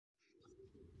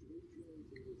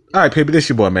All right, people, this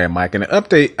your boy, Man Mike, and an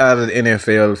update out of the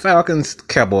NFL, Falcons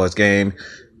Cowboys game,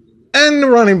 and the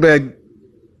running back,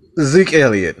 Ezekiel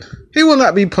Elliott. He will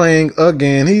not be playing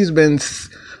again. He's been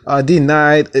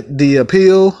denied the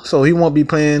appeal, so he won't be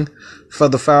playing for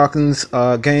the Falcons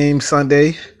game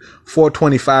Sunday,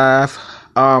 4:25.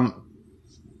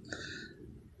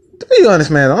 To be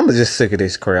honest, man, I'm just sick of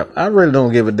this crap. I really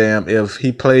don't give a damn if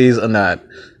he plays or not.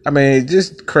 I mean,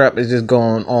 this crap is just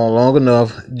going on long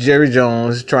enough. Jerry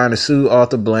Jones trying to sue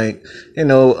Arthur Blank, and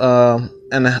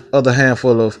the other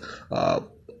handful of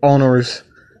owners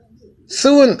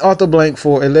suing Arthur Blank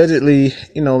for allegedly,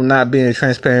 not being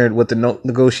transparent with the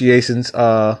negotiations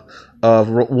of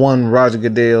one Roger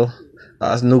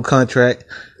Goodell's new contract.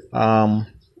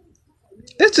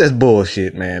 It's just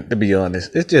bullshit, man, to be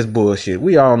honest. It's just bullshit.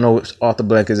 We all know Arthur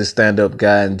Blank is a stand-up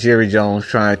guy, and Jerry Jones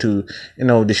trying to,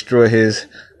 destroy his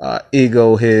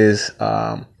ego, his,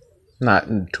 not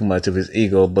too much of his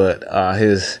ego, but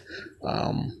his,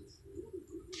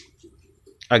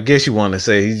 I guess you want to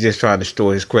say he's just trying to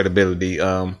destroy his credibility.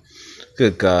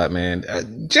 Good God, man.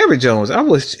 Jerry Jones, I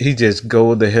wish he just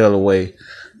go the hell away.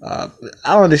 I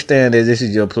understand that this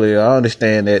is your player. I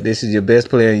understand that this is your best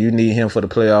player and you need him for the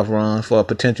playoff run, for a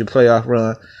potential playoff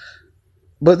run.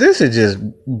 But this is just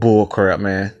bull crap,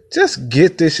 man. Just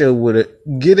get this shit with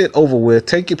it. Get it over with.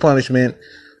 Take your punishment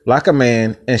like a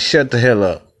man and shut the hell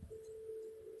up.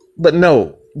 But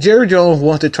no, Jerry Jones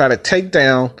wants to try to take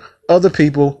down other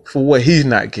people for what he's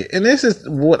not getting. And this is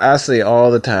what I say all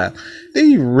the time.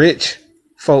 These rich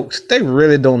folks, they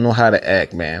really don't know how to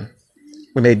act, man.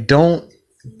 When they don't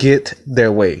get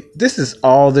their way. This is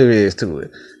all there is to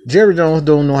it. Jerry Jones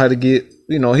don't know how to get,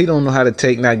 he don't know how to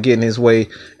take not getting his way,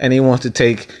 and he wants to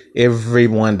take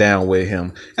everyone down with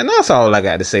him. And that's all I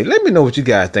got to say. Let me know what you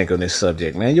guys think on this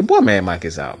subject, man. Your boy, Man Mike,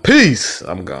 is out. Peace.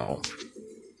 I'm gone.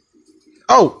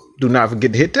 Oh, do not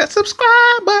forget to hit that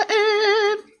subscribe button.